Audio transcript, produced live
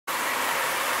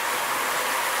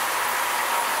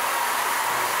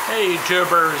Hey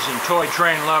YouTubers and toy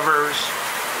train lovers,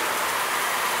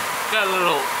 got a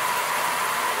little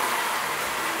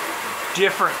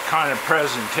different kind of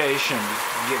presentation to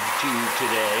give to you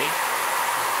today.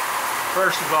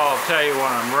 First of all, I'll tell you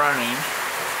what I'm running.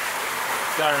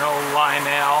 Got an old Lionel,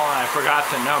 I forgot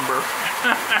the number,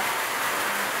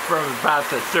 from about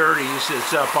the 30s.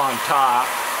 It's up on top.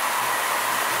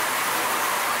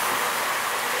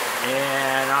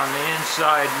 And on the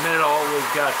inside middle,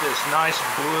 we've got this nice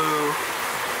blue,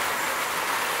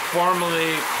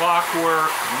 formerly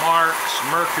Clockwork Marx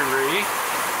Mercury.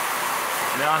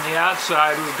 And on the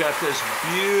outside, we've got this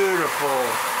beautiful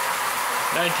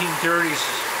 1930s,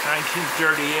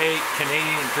 1938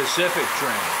 Canadian Pacific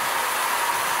train.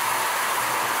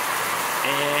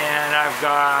 And I've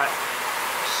got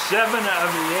 7 of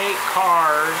the 8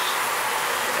 cars,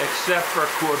 except for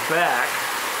Quebec.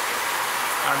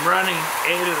 I'm running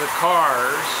 8 of the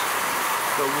cars,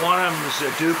 but one of them is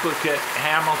a duplicate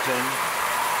Hamilton.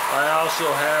 I also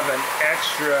have an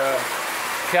extra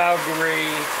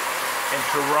Calgary and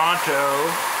Toronto.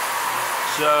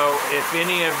 So if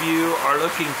any of you are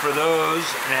looking for those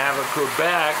and have a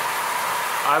Quebec,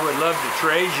 I would love to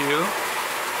trade you.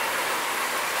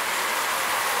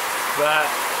 But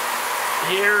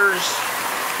here's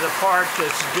the part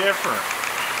that's different.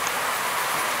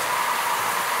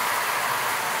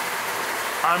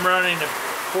 I'm running a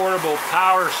portable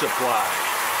power supply.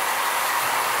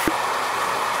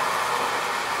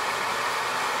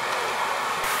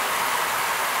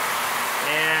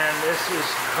 And this is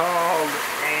called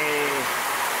a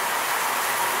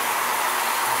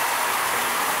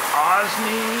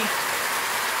Aeiusny,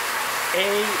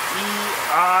 A-E-I-U-S-N-Y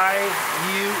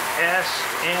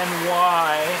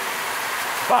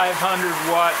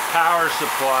 500-watt power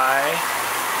supply.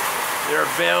 They're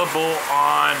available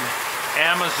on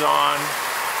Amazon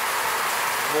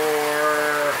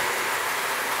for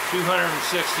 $269.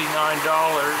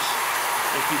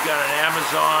 If you've got an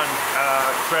Amazon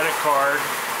credit card,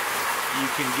 you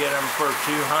can get them for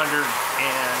 $249,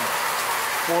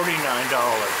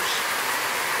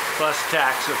 plus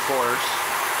tax, of course,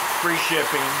 free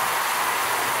shipping.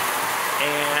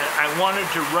 And I wanted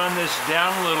to run this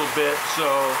down a little bit, so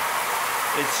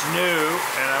it's new,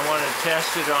 and I want to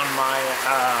test it on my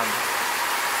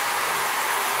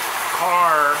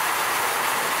car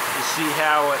to see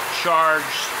how it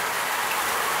charged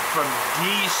from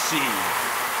DC,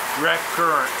 direct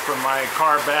current from my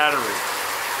car battery.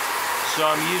 So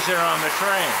I'm using it on the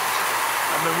trains.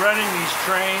 I've been running these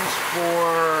trains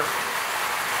for,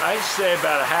 I'd say,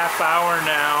 about a half hour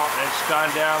now, and it's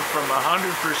gone down from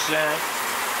 100%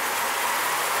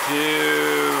 to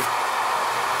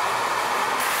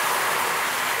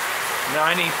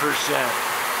 90%.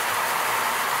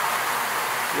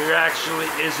 There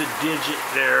actually is a digit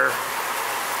there.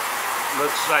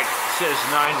 Looks like it says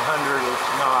 900,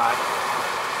 it's not.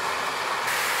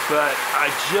 But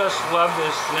I just love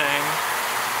this thing.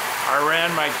 I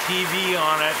ran my TV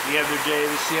on it the other day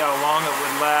to see how long it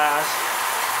would last.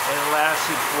 And it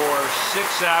lasted for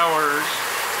 6 hours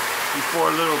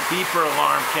before a little beeper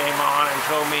alarm came on and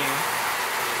told me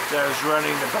that I was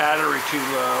running the battery too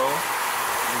low.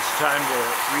 It's time to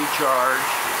recharge.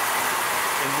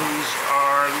 And these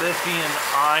are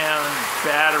lithium-ion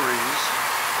batteries.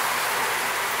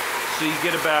 So you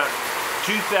get about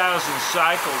 2,000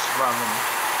 cycles from them.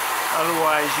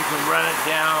 Otherwise, you can run it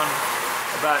down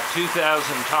about 2,000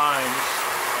 times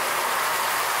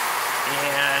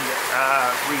and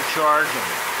recharge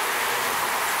them.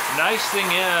 Nice thing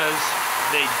is,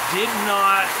 they did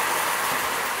not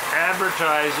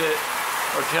advertise it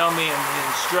or tell me in the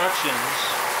instructions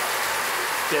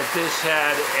that this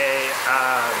had a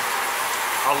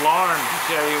alarm to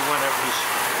tell you when it was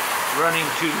running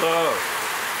too low.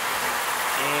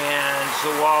 And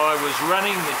so while I was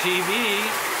running the TV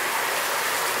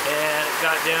and it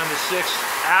got down to 6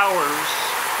 hours,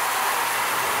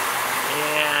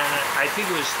 and I think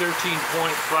it was 13.5%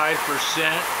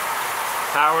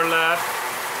 power left,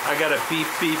 I got a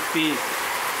beep, beep, beep.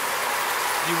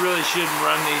 You really shouldn't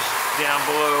run these down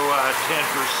below 10%.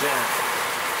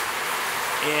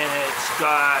 And it's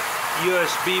got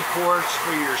USB ports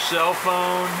for your cell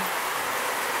phone,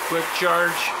 quick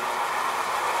charge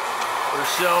for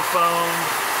cell phone,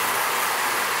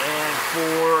 and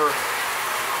for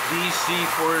DC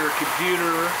for your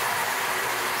computer.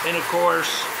 And of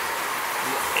course,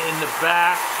 in the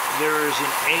back there is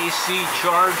an AC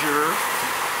charger.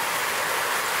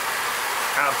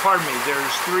 Pardon me,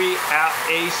 there's 3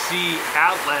 AC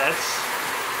outlets,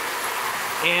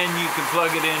 and you can plug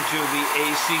it into the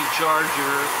AC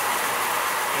charger,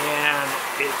 and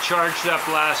it charged up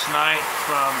last night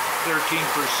from 13%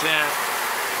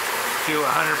 to 100%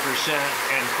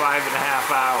 in 5.5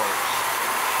 hours.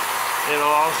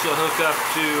 It'll also hook up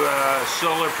to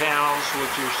solar panels,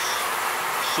 which are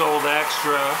sold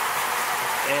extra.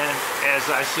 And as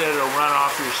I said, it'll run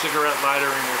off your cigarette lighter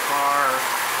in your car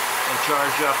and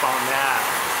charge up on that.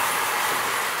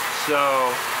 So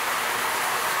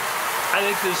I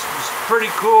think this is pretty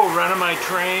cool, running my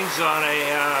trains on a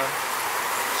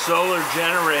solar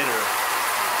generator.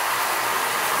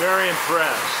 Very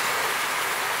impressed.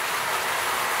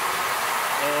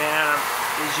 And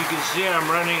as you can see, I'm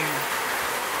running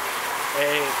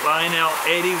a Lionel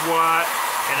 80 watt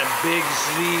and a big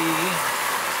Z,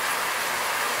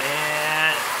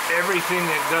 and everything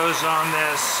that goes on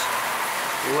this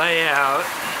layout.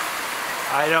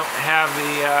 I don't have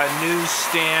the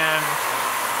newsstand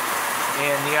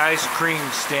and the ice cream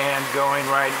stand going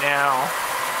right now,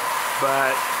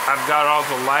 but I've got all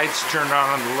the lights turned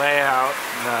on the layout.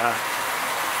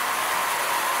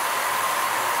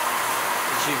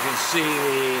 As you can see,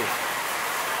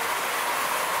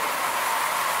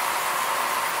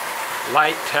 the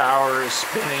light tower is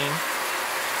spinning.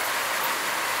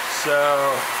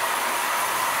 So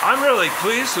I'm really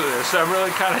pleased with this. I'm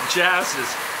really kind of jazzed.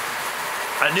 It's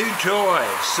a new toy.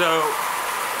 So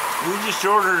we just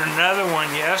ordered another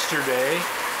one yesterday,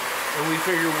 and we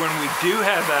figured when we do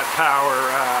have that power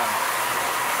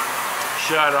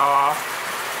shut off,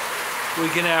 we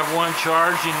can have one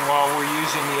charging while we're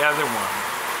using the other one.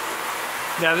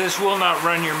 Now this will not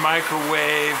run your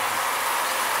microwave,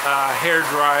 hair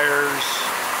dryers,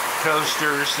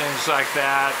 toasters, things like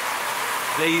that.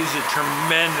 They use a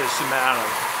tremendous amount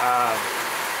of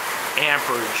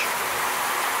amperage.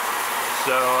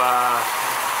 So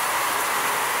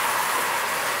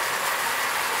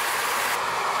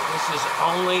this is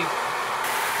only,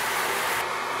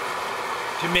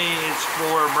 to me, it's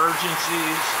for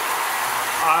emergencies.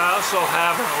 I also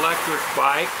have an electric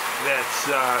bike that's,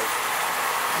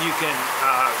 you can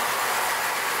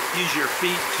use your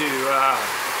feet to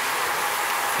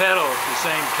pedal at the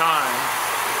same time,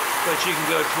 but you can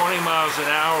go 20 miles an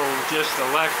hour with just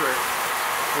electric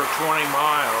for 20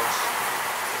 miles.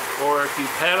 Or if you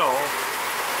pedal,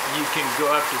 you can go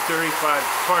up to 20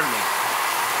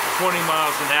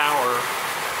 miles an hour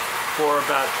for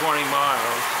about 20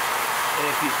 miles. And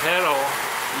if you pedal,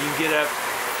 you can get up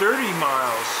 30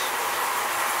 miles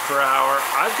per hour.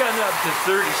 I've gotten up to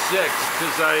 36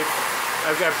 because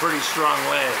I've got pretty strong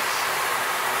legs.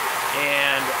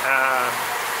 And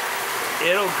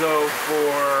it'll go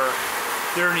for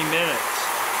 30 minutes.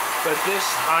 But this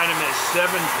item is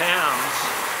 7 pounds,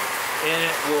 and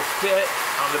it will fit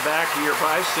on the back of your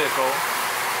bicycle.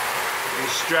 You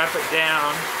strap it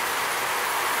down,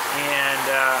 and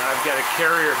I've got a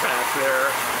carrier back there,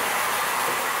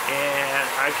 and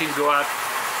I can go out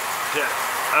to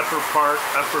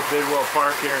Upper Bidwell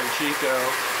Park here in Chico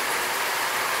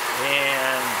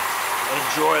and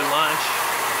enjoy lunch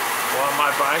while my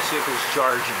bicycle's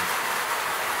charging.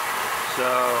 So,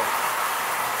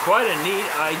 quite a neat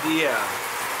idea.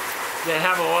 They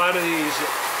have a lot of these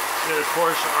that, of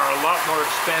course, are a lot more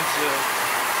expensive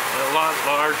and a lot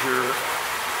larger,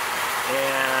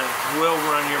 and will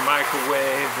run your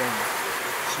microwave and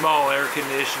small air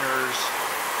conditioners,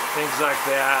 things like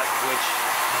that, which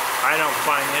I don't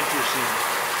find interesting.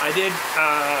 I did,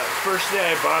 first day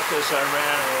I bought this, I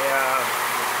ran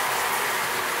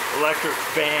a electric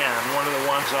fan, one of the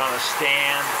ones on a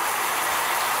stand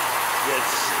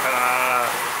that's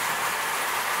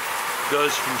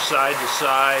goes from side to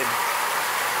side.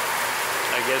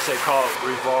 I guess they call it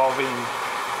revolving,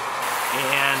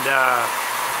 and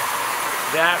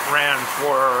that ran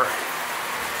for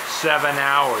 7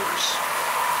 hours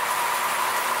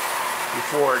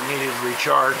before it needed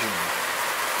recharging.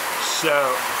 So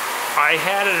I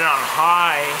had it on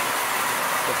high,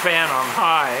 the fan on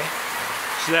high,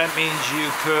 so that means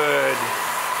you could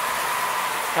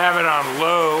have it on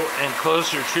low and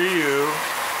closer to you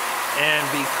and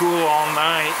be cool all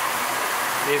night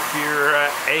if your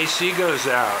AC goes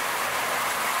out,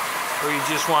 or you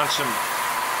just want some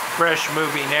fresh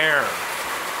moving air.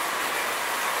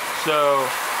 So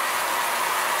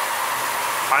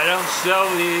I don't sell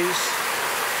these.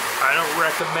 I don't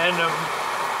recommend them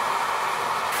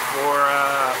for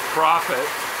profit.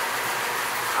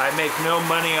 I make no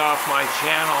money off my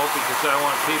channel because I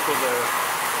want people to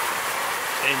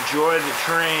enjoy the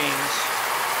trains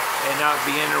and not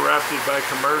be interrupted by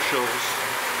commercials.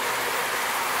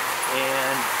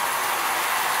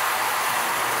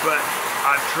 But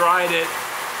I've tried it,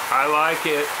 I like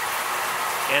it,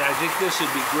 and I think this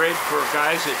would be great for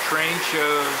guys at train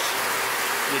shows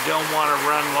You don't want to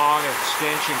run long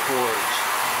extension cords.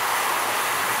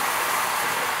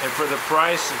 And for the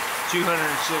price of $260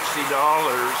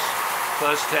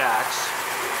 plus tax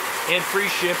and free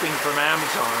shipping from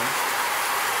Amazon,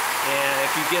 and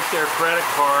if you get their credit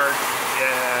card,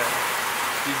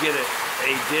 you get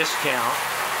a discount.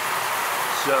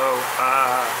 So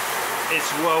it's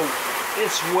well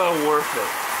worth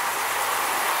it.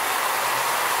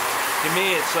 To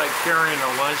me, it's like carrying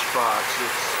a lunchbox.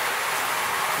 It's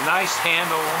nice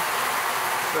handle,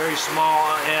 very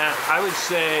small, and I would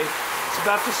say it's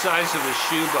about the size of a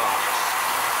shoebox.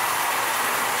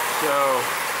 So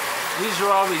these are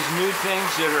all these new things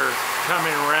that are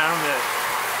coming around that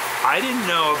I didn't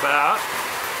know about.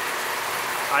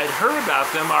 I'd heard about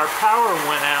them. Our power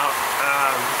went out,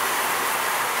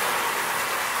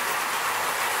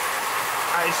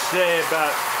 I say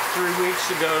about 3 weeks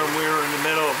ago, and we were in the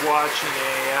middle of watching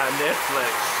a Netflix.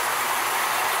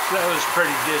 So that was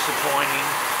pretty disappointing,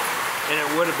 and it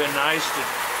would have been nice to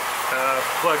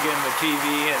plug in the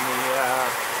TV and the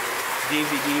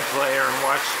DVD player and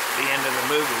watch the end of the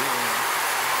movie.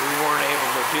 And we weren't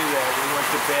able to do that. We went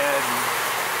to bed and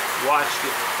watched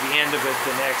the end of it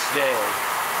the next day.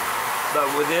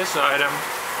 But with this item,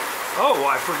 oh,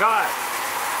 I forgot.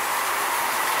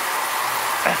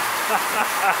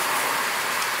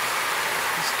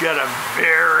 It's got a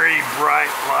very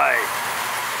bright light.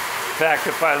 In fact,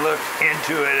 if I look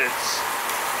into it, it's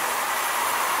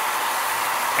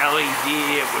LED,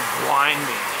 it would blind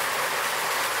me.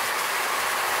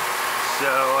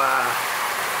 So,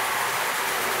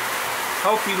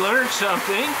 hope you learned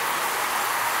something.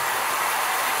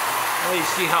 Well, you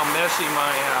see how messy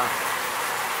my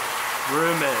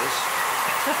room is.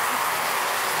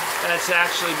 That's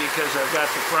actually because I've got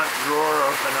the front drawer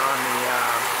open on the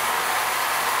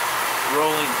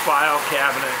rolling file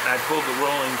cabinet. I pulled the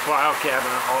rolling file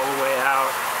cabinet all the way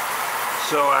out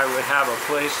so I would have a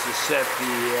place to set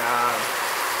the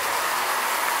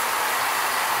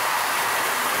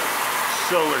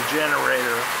solar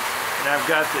generator. And I've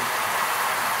got the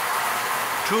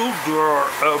tool drawer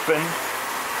open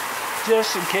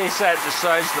just in case that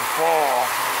decides to fall.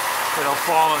 It'll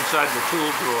fall inside the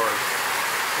tool drawer.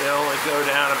 It'll only go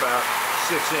down about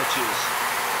 6 inches.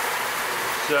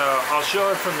 So I'll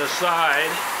show it from the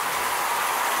side.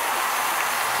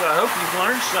 So I hope you've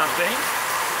learned something.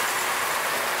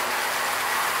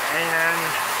 And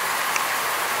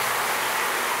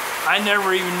I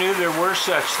never even knew there were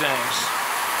such things.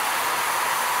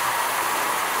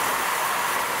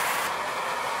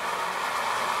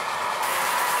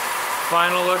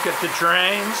 Final look at the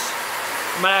trains.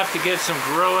 I'm gonna have to get some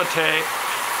Gorilla Tape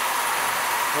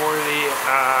for the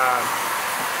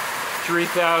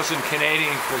 3000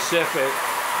 Canadian Pacific.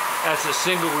 That's a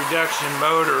single reduction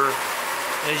motor.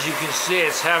 As you can see,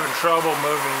 it's having trouble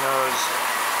moving those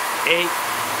 8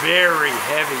 very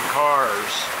heavy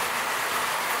cars.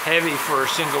 Heavy for a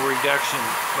single reduction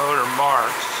motor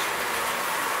Marx.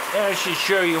 And I should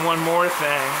show you one more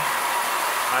thing.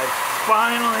 I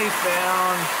finally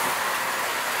found,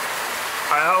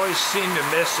 I always seem to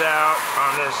miss out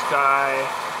on this guy.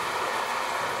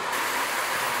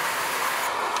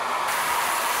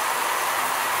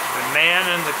 The man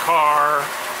in the car.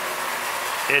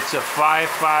 It's a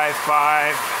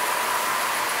 555.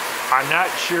 I'm not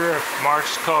sure if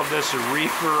Marx called this a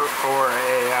reefer or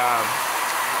a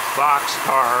box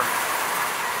car,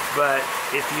 but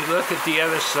if you look at the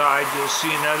other side, you'll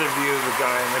see another view of the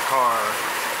guy in the car.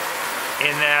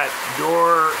 And that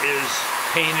door is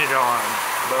painted on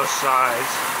both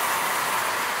sides.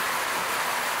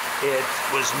 It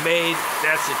was made,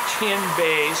 that's a tin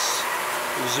base.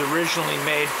 It was originally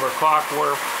made for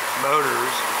clockwork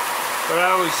motors, but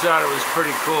I always thought it was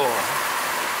pretty cool.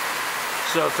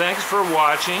 So thanks for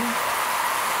watching,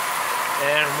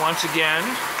 and once again,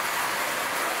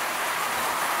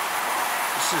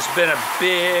 this has been a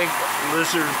big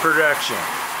Lizard production.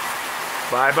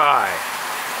 Bye-bye.